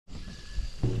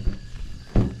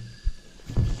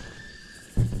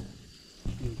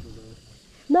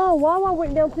No, Wawa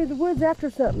went down through the woods after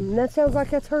something. That sounds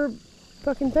like that's her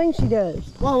fucking thing she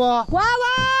does. Wawa! Wawa!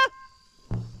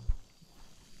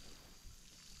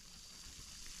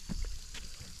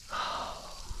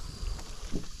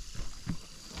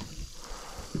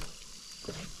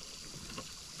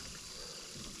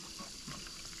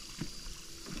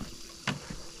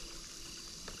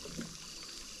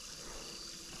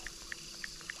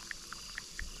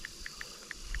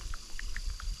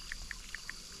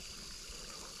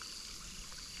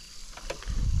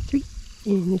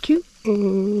 And a 2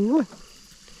 and 1.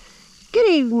 Good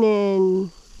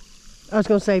evening. I was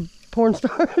going to say porn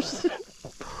stars.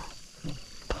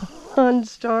 Pond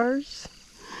stars.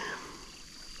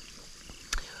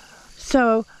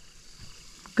 So,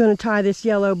 going to tie this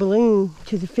yellow balloon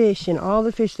to the fish and all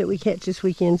the fish that we catch this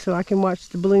weekend so I can watch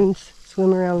the balloons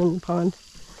swim around in the pond.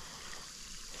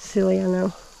 Silly, I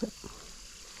know.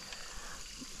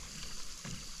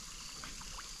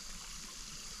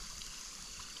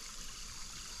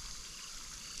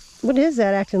 What is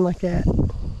that acting like that?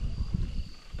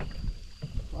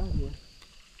 Flathead.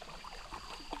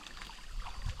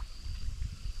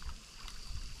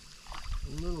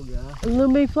 A little guy. A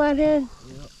little bitty flathead?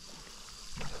 Yep.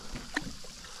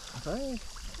 I think.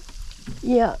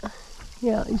 Yeah.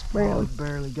 Yeah, he's brown. Oh,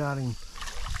 barely got him.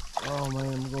 Oh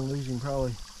man, we're gonna lose him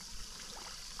probably.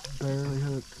 Barely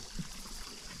hooked.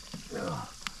 Ugh.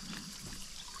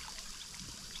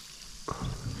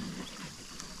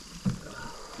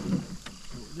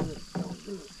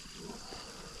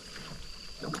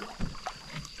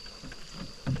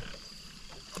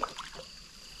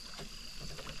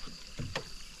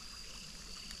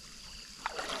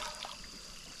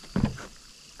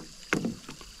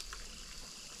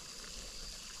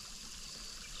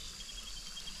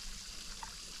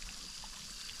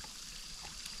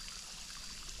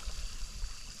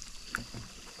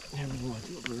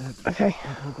 Okay.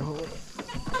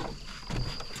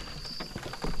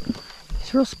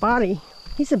 He's real spotty.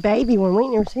 He's a baby one. We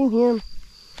ain't never seen him.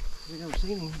 We never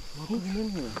seen him. We'll put him in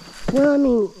here. Well, I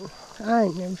mean, I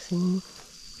ain't never seen him.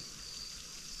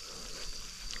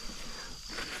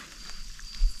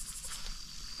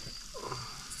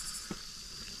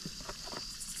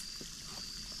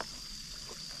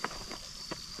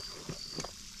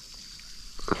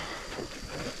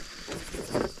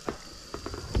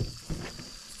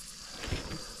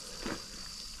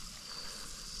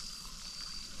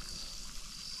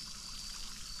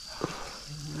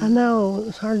 I know, it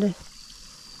was hard to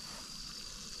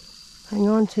hang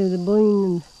on to the balloon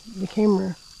and the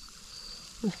camera.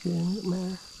 That's good, it doesn't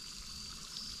matter.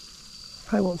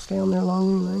 Probably won't stay on there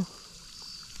long anyway.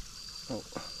 Oh.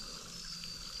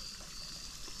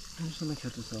 Just let me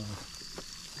cut this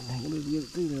off. I ain't gonna be able to get it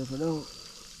through there if I don't.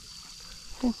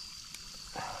 Okay.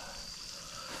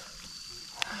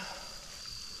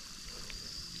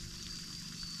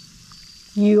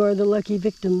 You are the lucky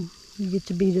victim. You get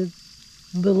to be the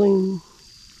balloon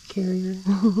carrier.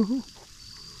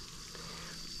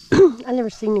 I never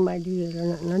seen anybody do that or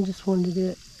nothing. I just wanted to do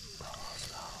it.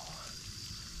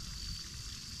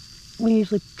 We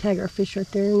usually tag our fish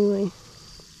right there anyway.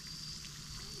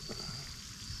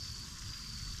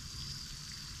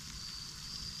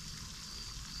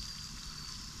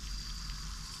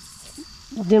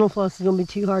 Dental floss is gonna be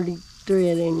too hard to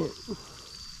thread, ain't it?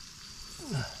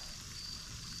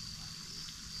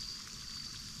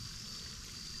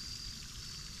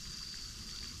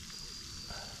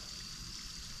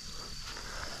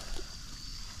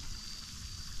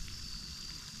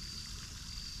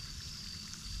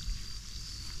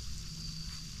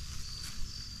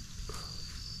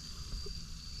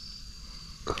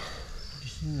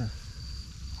 Yeah.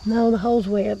 No, the hole's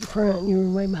way up front. You were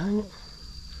way behind it.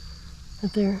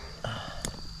 Up there.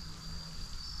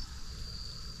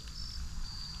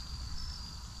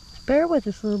 Just bear with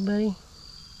us, little buddy.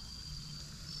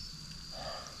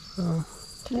 Oh.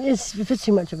 If it's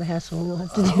too much of a hassle, we'll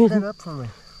have to do Hold that it. up for me.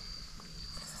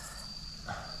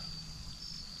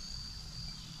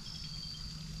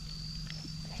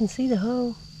 I can see the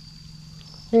hole.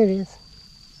 There it is.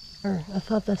 Or I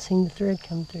thought I seen the thread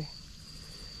come through.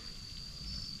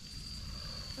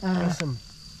 Got some,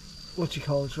 what you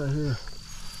call it right here.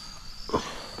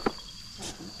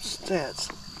 Stats.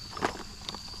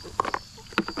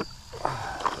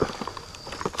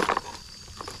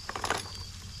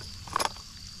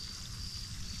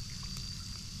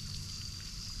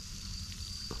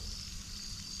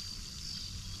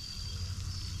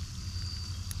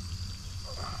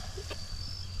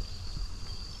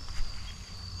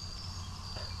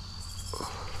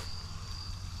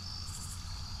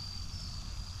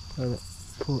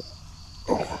 Pull it.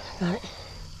 Got it.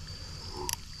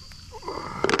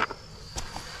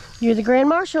 You're the Grand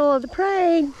Marshal of the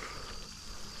parade.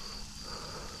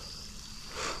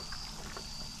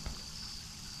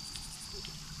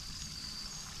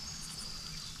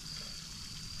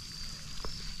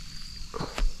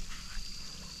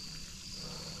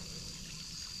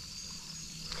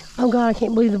 Oh God, I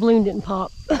can't believe the balloon didn't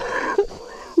pop.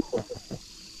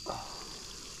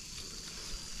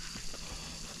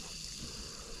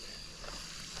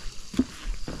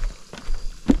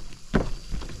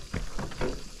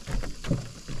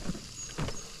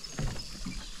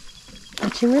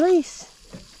 Catch and release.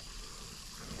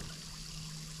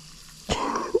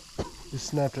 Just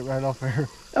snapped it right off there.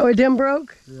 Oh, it done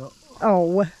broke? Yep.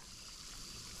 Oh.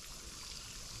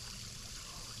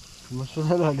 So much for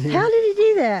that idea. How did he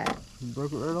do that? He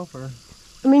broke it right off there.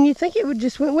 I mean, you'd think it would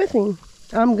just went with him.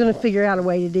 I'm going to figure out a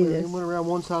way to do He this. went around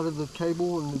one side of the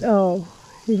cable and... Oh.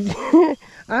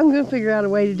 I'm going to figure out a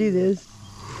way to do this.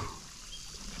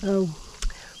 Oh.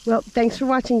 Well, thanks for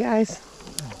watching, guys.